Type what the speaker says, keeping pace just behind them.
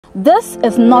This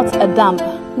is not a dump,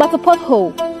 but a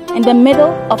pothole in the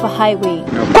middle of a highway.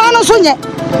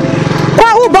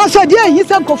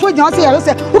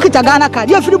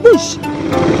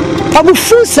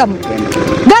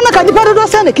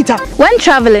 When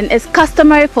traveling, it's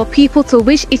customary for people to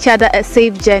wish each other a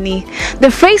safe journey. The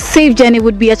phrase safe journey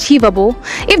would be achievable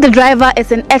if the driver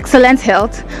is in excellent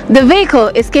health, the vehicle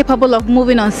is capable of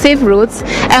moving on safe roads,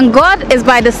 and God is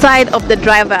by the side of the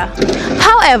driver.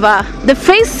 However, the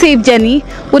phrase safe journey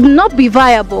would not be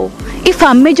viable if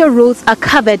our major roads are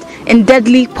covered in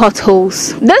deadly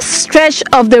potholes. This stretch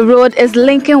of the road is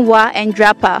linking Wa and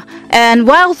Jirapa, and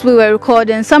whilst we were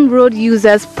recording, some road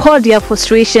users poured their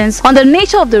frustrations on the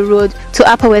nature of the road to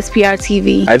Upper West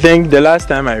PRTV. I think the last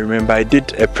time I remember, I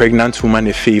did a pregnant woman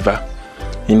a favor.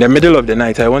 In the middle of the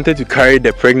night, I wanted to carry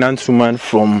the pregnant woman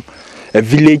from a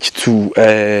village to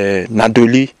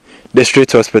Nadoli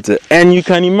District Hospital, and you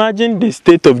can imagine the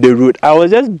state of the road. I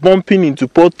was just bumping into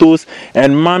potholes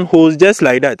and manholes just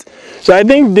like that. So I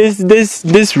think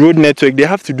this road network, they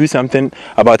have to do something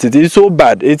about it. It's so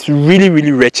bad. It's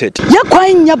really wretched.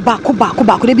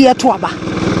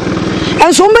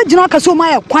 And so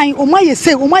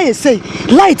say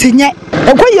light in yet.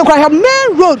 And when you have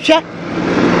main road,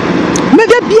 may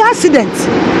there be accident.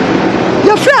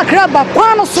 Your flag grab a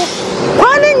quan so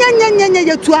quan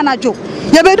to anajo.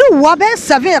 You better do wabe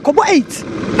 7 kobo 8.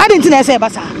 I didn't say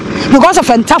basa because of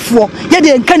a tough war. You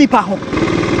didn't canny paho.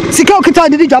 Siko kita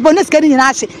did job on this getting in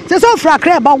ashi. So flag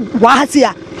grab about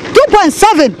Wahasia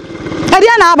 2.7.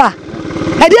 Adiana Aba.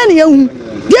 Adiana young.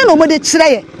 Dear no more de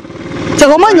tray.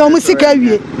 Tagoman music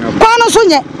area. Quano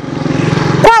sonye.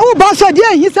 Qua who boss are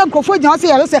dear, he's some comfort. I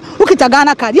say,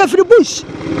 Ukitagana card. You have the bush.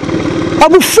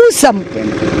 Abu Fusam.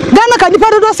 Gana card,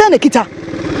 Nipado send a kita.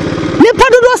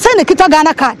 Nipado send a kita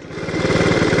Gana card.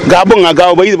 Gabon,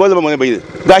 go away the bottom of the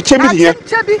Got Chebby here.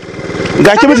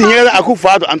 Got Chebby here. I could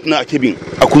father Antona Kibin,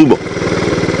 a Kubo.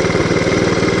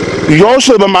 You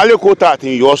also have a Malio Tat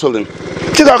in your soul.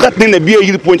 Take a cut in the beer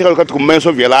you point out to Men's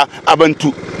of Villa,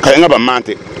 Abantu, Kayanga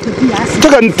Mante.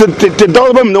 The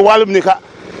Dolbum, the Wall of Nika,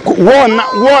 war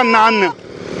none.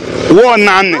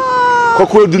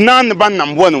 Drivers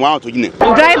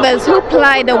who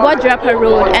ply the Jirapa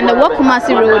Road and the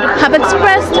Wakumasi Road have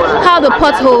expressed how the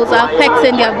potholes are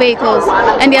affecting their vehicles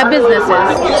and their businesses.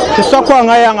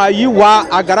 You wa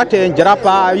agarate in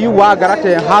Jirapa, you wa agarate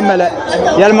in Hamele,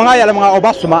 Yalmanga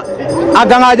Obasuma,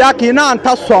 Agangajaki and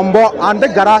Tasombo and the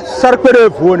Gara Serpere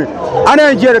Funi. And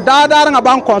then Jedadang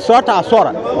about consort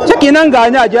Asora. Checking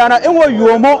Anganya Jana, and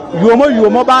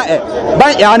Yumo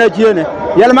by Yana Jene.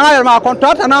 Yalma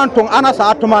contract and Anton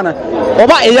Anasa Atumana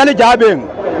over a Yali Jabin.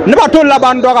 Never told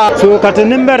Labandoga. So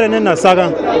Catanimber and a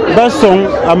saga, Basson,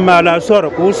 Amala Sora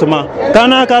Kusuma,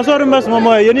 Tana Casor Masmo,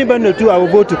 anybody to our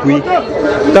vote to Qui,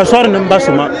 Casor and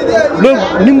Basuma. Look,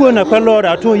 Ninguna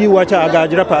Palora, 2 you watch a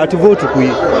Jirapa at vote to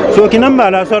Qui. So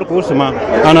Kinambala Sor Kusuma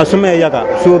and Asume Yaga,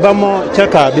 so Bamo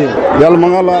Chaka Bill.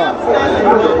 Yalmangala.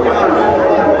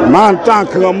 Man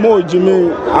tank mo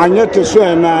Jimmy and yet to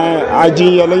swear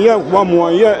I one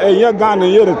more year Ghana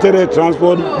year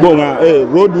transport bonga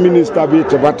road minister be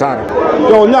to Batar.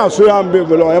 Yo now so I'm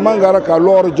below Emangaraka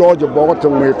Lord George Bogota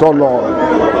me to law.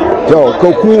 Yo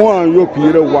Kokuan yo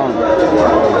Peter one.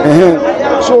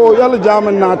 So yellow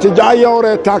German not to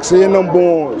Jayora taxi in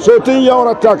bon. So 10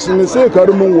 euro tax in the sake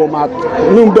of mat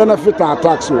no benefit our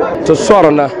tax to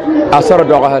Sorona a sort of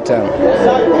dog hotel.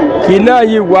 Kina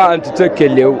you want to take a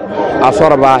little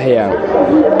Asorba here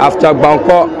after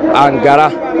Banco and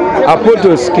Gara. I put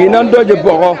to skin and dodge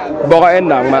Bogo and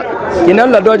Nama.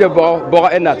 Kinala dodge Bogo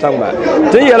and Natama.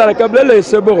 Then you like a Blele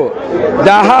Sebo,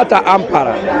 the Hata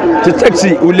Ampara, to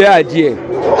taxi Ulea J.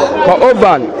 For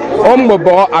Ovan,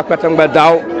 Ombo Akatanga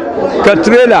Dao,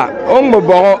 Katrila,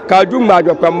 Ombo, Kajuma,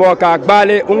 Kamoka,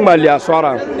 Bale, Umalia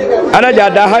Sora. Anaja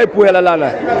da Haipuela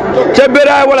Lana.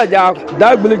 Chebera Walaja,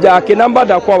 Dagbuja, Kinamba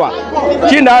da Kowa.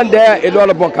 China and there, a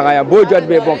dollar Bonkara, Bojad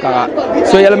Be Bonkara.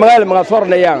 So Yelmael Masor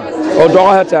Yang, or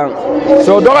Doratan.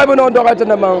 So Dorabano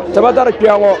Doratanamang, Tabata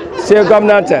Piano, say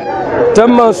Gomnante,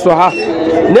 Temman Soha,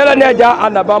 Nella Neja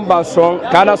and the Bamba song,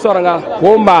 Kana Soranga,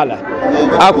 Womala.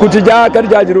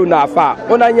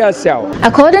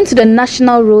 According to the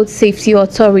National Road Safety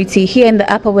Authority here in the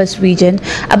Upper West region,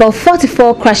 about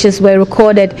 44 crashes were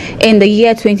recorded in the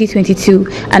year 2022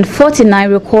 and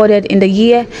 49 recorded in the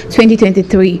year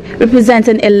 2023,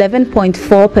 representing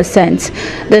 11.4%.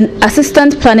 The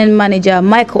Assistant Planning Manager,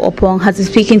 Michael Opong, has been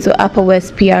speaking to Upper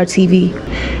West PRTV.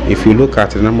 If you look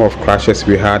at the number of crashes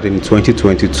we had in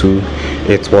 2022,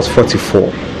 it was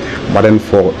 44. But then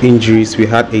for injuries we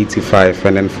had 85,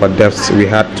 and then for deaths we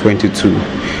had 22.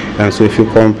 And so if you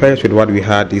compare it with what we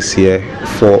had this year,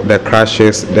 for the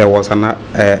crashes, there was a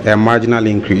marginal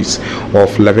increase of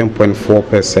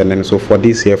 11.4%. And so for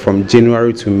this year, from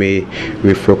January to May,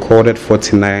 we've recorded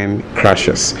 49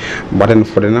 crashes. But then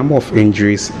for the number of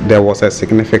injuries, there was a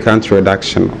significant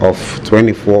reduction of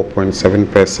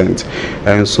 24.7%.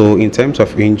 And so in terms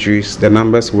of injuries, the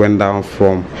numbers went down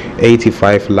from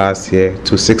 85 last year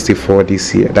to 64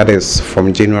 this year. That is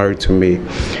from January to May.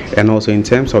 And also in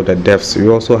terms of the deaths, we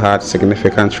also had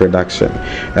significant reduction.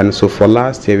 And so for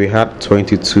last year we had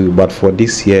 22, but for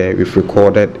this year we've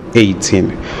recorded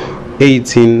 18.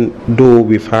 18, though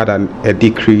we've had a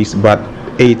decrease, but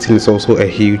 18 is also a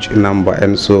huge number,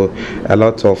 and so a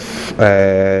lot of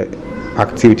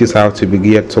activities have to be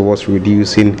geared towards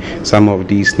reducing some of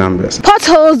these numbers.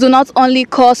 Potholes do not only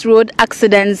cause road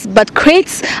accidents but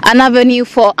creates an avenue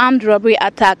for armed robbery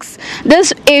attacks.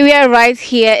 This area right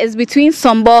here is between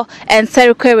Sombo and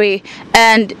Serukwere,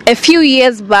 and a few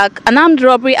years back an armed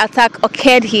robbery attack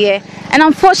occurred here, and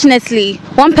unfortunately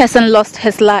one person lost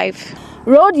his life.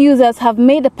 Road users have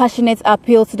made a passionate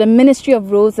appeal to the Ministry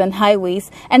of Roads and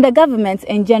Highways and the government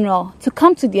in general to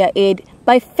come to their aid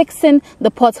by fixing the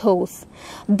potholes.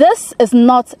 This is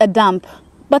not a dump,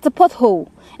 but a pothole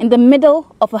in the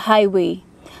middle of a highway.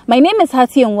 My name is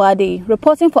Hati Nwade,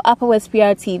 reporting for Upper West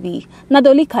PR TV,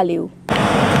 Nadoli Kaliu.